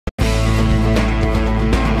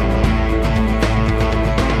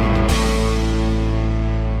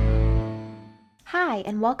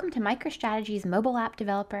and welcome to MicroStrategy's Mobile App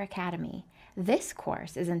Developer Academy. This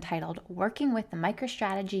course is entitled Working with the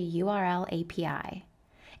MicroStrategy URL API.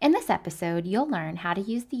 In this episode, you'll learn how to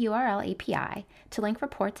use the URL API to link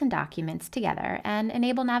reports and documents together and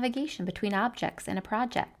enable navigation between objects in a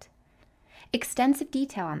project. Extensive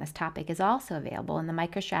detail on this topic is also available in the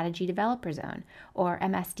MicroStrategy Developer Zone, or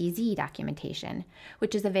MSDZ documentation,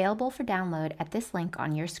 which is available for download at this link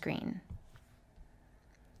on your screen.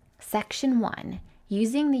 Section 1.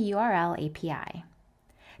 Using the URL API.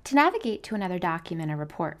 To navigate to another document or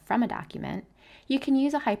report from a document, you can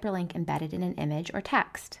use a hyperlink embedded in an image or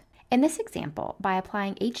text. In this example, by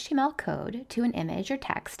applying HTML code to an image or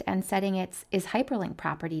text and setting its isHyperlink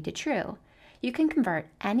property to true, you can convert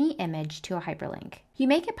any image to a hyperlink. You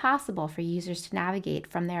make it possible for users to navigate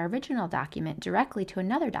from their original document directly to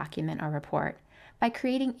another document or report by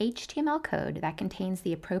creating HTML code that contains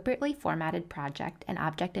the appropriately formatted project and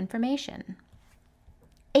object information.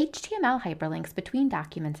 HTML hyperlinks between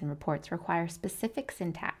documents and reports require specific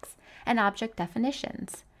syntax and object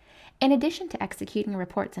definitions. In addition to executing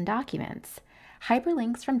reports and documents,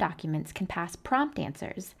 hyperlinks from documents can pass prompt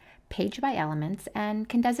answers, page by elements, and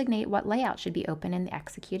can designate what layout should be open in the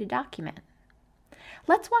executed document.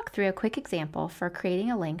 Let's walk through a quick example for creating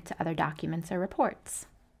a link to other documents or reports.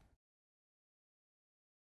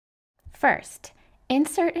 First,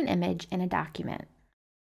 insert an image in a document.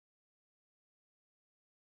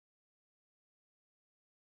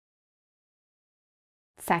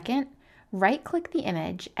 Second, right-click the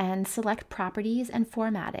image and select Properties and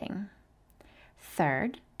Formatting.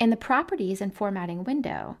 Third, in the Properties and Formatting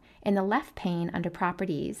window, in the left pane under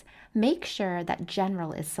Properties, make sure that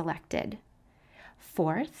General is selected.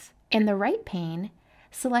 Fourth, in the right pane,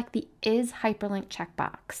 select the isHyperlink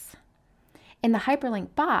checkbox. In the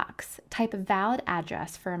hyperlink box, type a valid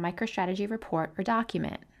address for a MicroStrategy report or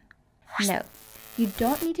document. Note, you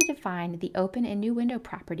don't need to define the Open in New Window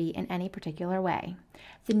property in any particular way.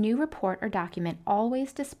 The new report or document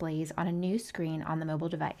always displays on a new screen on the mobile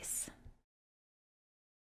device.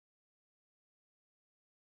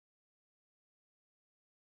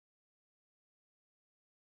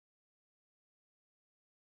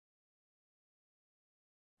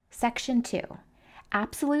 Section 2.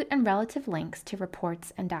 Absolute and relative links to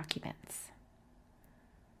reports and documents.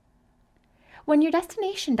 When your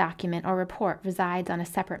destination document or report resides on a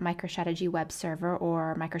separate MicroStrategy web server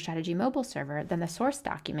or MicroStrategy mobile server than the source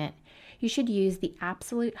document, you should use the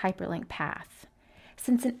absolute hyperlink path.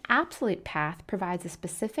 Since an absolute path provides a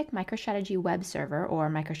specific MicroStrategy web server or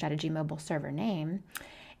MicroStrategy mobile server name,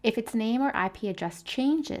 if its name or IP address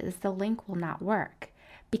changes, the link will not work.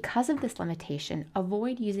 Because of this limitation,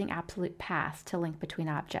 avoid using absolute paths to link between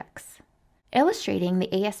objects. Illustrating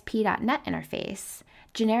the ASP.NET interface,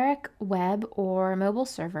 generic web or mobile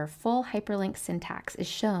server full hyperlink syntax is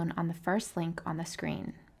shown on the first link on the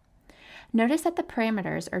screen. Notice that the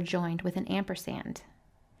parameters are joined with an ampersand.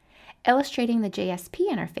 Illustrating the JSP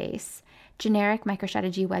interface, generic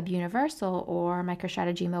MicroStrategy Web Universal or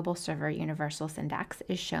MicroStrategy Mobile Server Universal syntax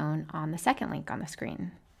is shown on the second link on the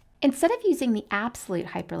screen. Instead of using the absolute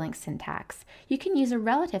hyperlink syntax, you can use a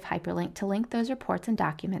relative hyperlink to link those reports and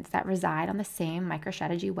documents that reside on the same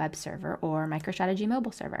MicroStrategy web server or MicroStrategy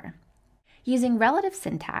mobile server. Using relative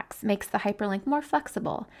syntax makes the hyperlink more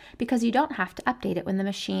flexible because you don't have to update it when the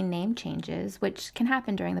machine name changes, which can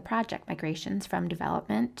happen during the project migrations from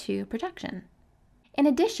development to production. In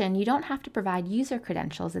addition, you don't have to provide user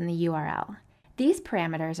credentials in the URL. These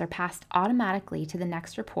parameters are passed automatically to the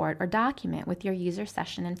next report or document with your user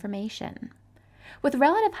session information. With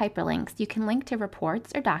relative hyperlinks, you can link to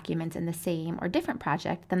reports or documents in the same or different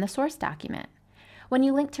project than the source document. When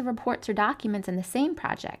you link to reports or documents in the same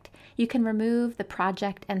project, you can remove the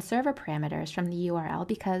project and server parameters from the URL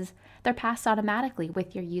because they're passed automatically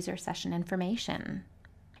with your user session information.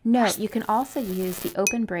 Note, you can also use the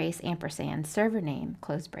open brace ampersand server name,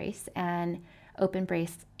 close brace, and open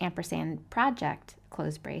brace ampersand project,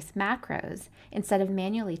 close brace macros instead of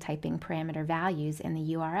manually typing parameter values in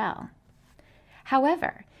the URL.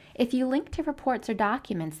 However, if you link to reports or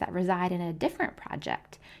documents that reside in a different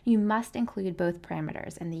project, you must include both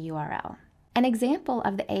parameters in the URL. An example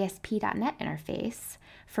of the ASP.NET interface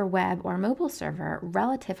for web or mobile server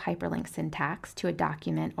relative hyperlink syntax to a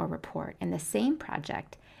document or report in the same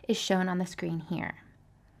project is shown on the screen here.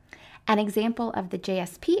 An example of the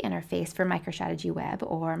JSP interface for MicroStrategy Web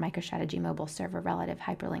or MicroStrategy Mobile Server relative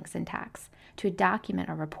hyperlink syntax to a document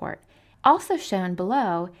or report, also shown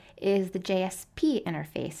below, is the JSP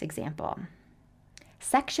interface example.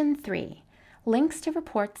 Section 3. Links to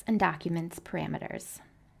reports and documents parameters.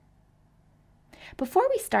 Before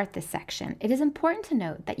we start this section, it is important to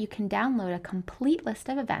note that you can download a complete list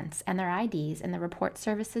of events and their IDs in the Report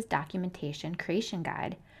Services Documentation Creation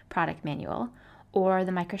Guide, Product Manual, or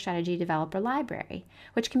the MicroStrategy Developer Library,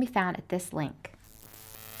 which can be found at this link.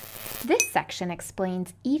 This section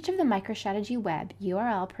explains each of the MicroStrategy Web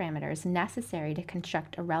URL parameters necessary to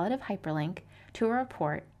construct a relative hyperlink to a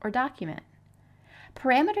report or document.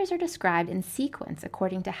 Parameters are described in sequence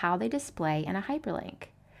according to how they display in a hyperlink.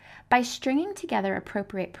 By stringing together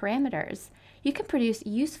appropriate parameters, you can produce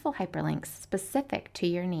useful hyperlinks specific to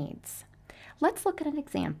your needs. Let's look at an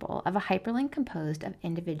example of a hyperlink composed of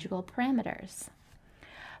individual parameters.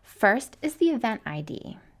 First is the event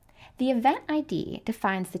ID. The event ID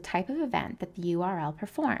defines the type of event that the URL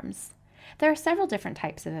performs. There are several different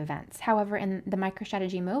types of events. However, in the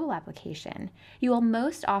MicroStrategy mobile application, you will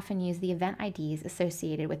most often use the event IDs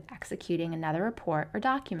associated with executing another report or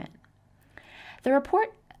document. The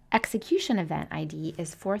report execution event ID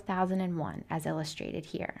is 4001 as illustrated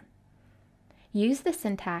here. Use the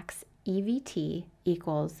syntax EVT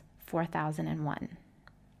equals 4001.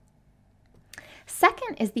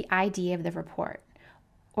 Second is the ID of the report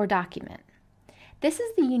or document. This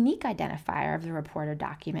is the unique identifier of the report or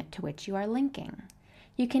document to which you are linking.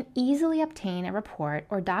 You can easily obtain a report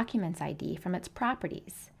or document's ID from its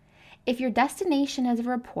properties. If your destination is a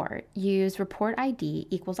report, use report ID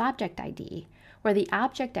equals object ID, where the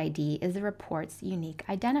object ID is the report's unique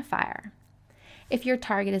identifier. If your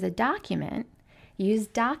target is a document, use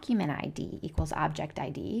document ID equals object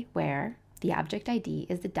ID, where the object ID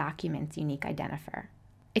is the document's unique identifier.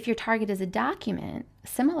 If your target is a document,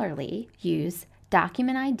 similarly, use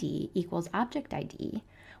document ID equals object ID,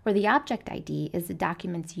 where the object ID is the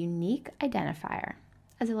document's unique identifier,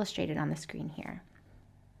 as illustrated on the screen here.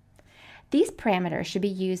 These parameters should be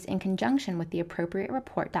used in conjunction with the appropriate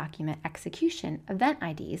report document execution event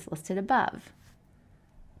IDs listed above.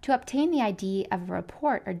 To obtain the ID of a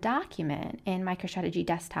report or document in MicroStrategy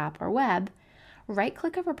Desktop or Web,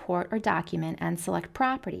 right-click a report or document and select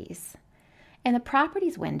Properties. In the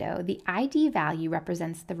Properties window, the ID value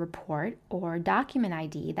represents the report or document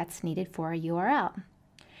ID that's needed for a URL.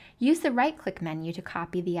 Use the right-click menu to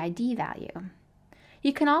copy the ID value.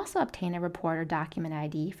 You can also obtain a report or document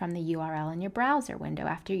ID from the URL in your browser window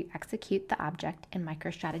after you execute the object in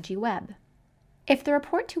MicroStrategy Web. If the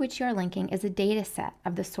report to which you are linking is a data set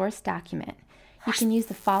of the source document, you can use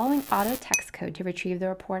the following auto text code to retrieve the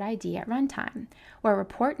report ID at runtime, where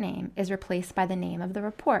report name is replaced by the name of the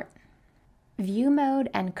report. View mode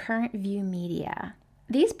and current view media.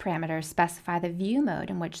 These parameters specify the view mode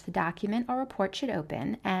in which the document or report should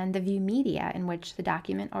open and the view media in which the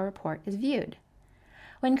document or report is viewed.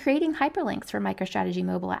 When creating hyperlinks for MicroStrategy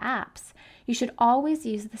mobile apps, you should always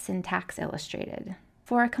use the syntax illustrated.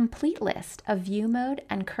 For a complete list of view mode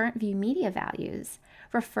and current view media values,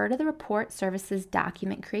 refer to the Report Services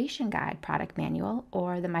Document Creation Guide Product Manual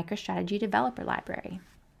or the MicroStrategy Developer Library.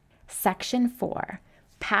 Section 4.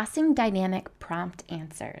 Passing dynamic prompt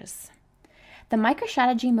answers. The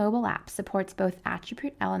MicroStrategy mobile app supports both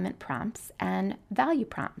attribute element prompts and value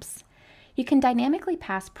prompts. You can dynamically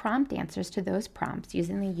pass prompt answers to those prompts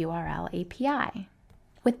using the URL API.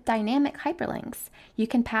 With dynamic hyperlinks, you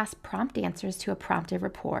can pass prompt answers to a prompted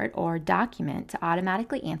report or document to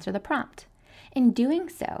automatically answer the prompt. In doing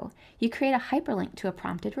so, you create a hyperlink to a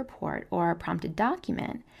prompted report or a prompted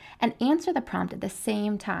document and answer the prompt at the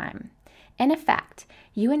same time. In effect,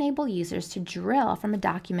 you enable users to drill from a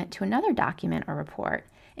document to another document or report,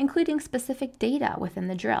 including specific data within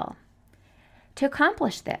the drill. To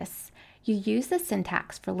accomplish this, you use the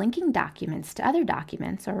syntax for linking documents to other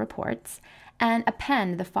documents or reports and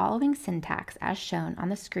append the following syntax as shown on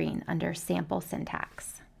the screen under Sample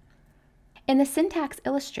Syntax. In the syntax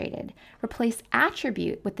illustrated, replace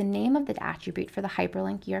attribute with the name of the attribute for the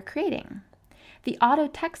hyperlink you are creating. The auto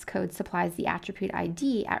text code supplies the attribute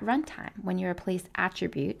ID at runtime when you replace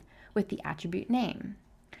attribute with the attribute name.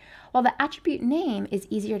 While the attribute name is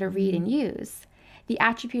easier to read and use, the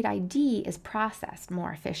attribute ID is processed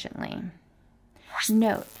more efficiently.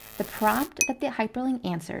 Note, the prompt that the hyperlink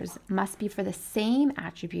answers must be for the same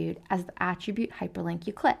attribute as the attribute hyperlink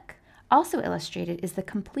you click. Also illustrated is the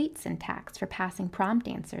complete syntax for passing prompt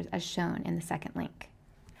answers as shown in the second link.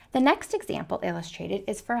 The next example illustrated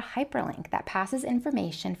is for a hyperlink that passes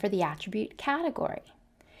information for the attribute category.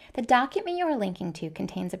 The document you are linking to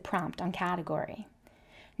contains a prompt on category.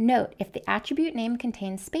 Note, if the attribute name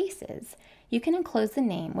contains spaces, you can enclose the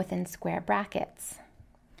name within square brackets.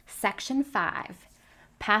 Section 5.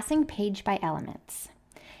 Passing page by elements.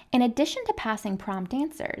 In addition to passing prompt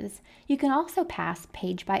answers, you can also pass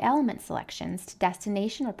page by element selections to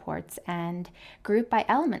destination reports and group by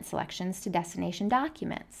element selections to destination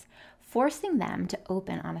documents, forcing them to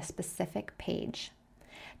open on a specific page.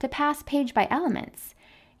 To pass page by elements,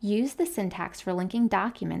 use the syntax for linking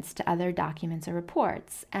documents to other documents or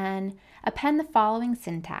reports, and append the following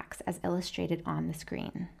syntax as illustrated on the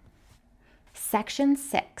screen. Section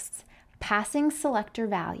 6, Passing Selector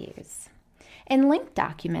Values. In linked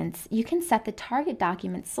documents, you can set the target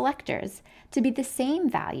document selectors to be the same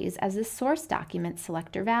values as the source document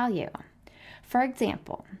selector value. For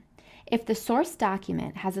example, if the source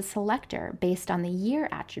document has a selector based on the year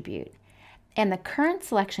attribute, and the current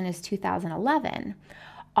selection is 2011,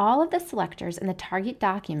 all of the selectors in the target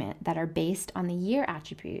document that are based on the year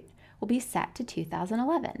attribute will be set to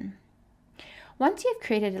 2011. Once you have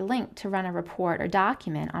created a link to run a report or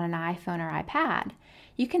document on an iPhone or iPad,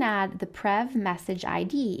 you can add the prev message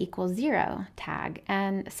ID equals 0 tag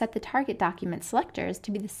and set the target document selectors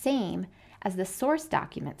to be the same as the source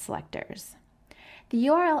document selectors. The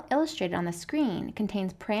URL illustrated on the screen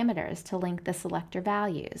contains parameters to link the selector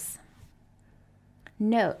values.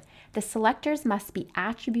 Note, the selectors must be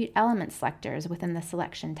attribute element selectors within the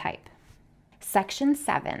selection type. Section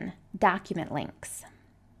 7, Document Links.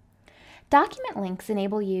 Document links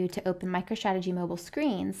enable you to open MicroStrategy mobile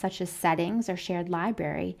screens such as settings or shared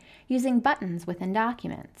library using buttons within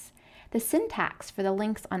documents. The syntax for the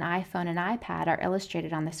links on iPhone and iPad are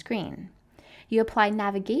illustrated on the screen. You apply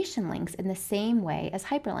navigation links in the same way as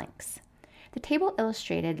hyperlinks. The table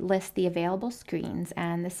illustrated lists the available screens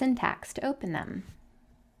and the syntax to open them.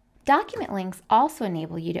 Document links also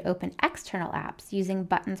enable you to open external apps using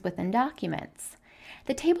buttons within documents.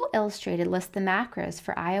 The table illustrated lists the macros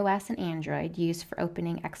for iOS and Android used for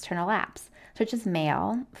opening external apps, such as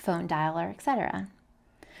Mail, Phone Dialer, etc.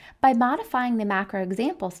 By modifying the macro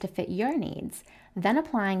examples to fit your needs, then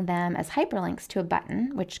applying them as hyperlinks to a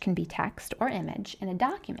button, which can be text or image, in a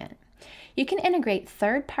document, you can integrate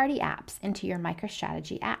third-party apps into your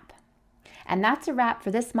MicroStrategy app. And that's a wrap for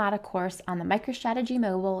this model course on the MicroStrategy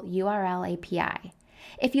Mobile URL API.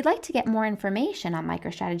 If you'd like to get more information on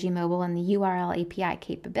MicroStrategy Mobile and the URL API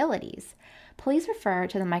capabilities, please refer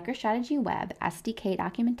to the MicroStrategy Web SDK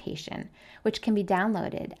documentation, which can be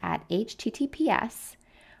downloaded at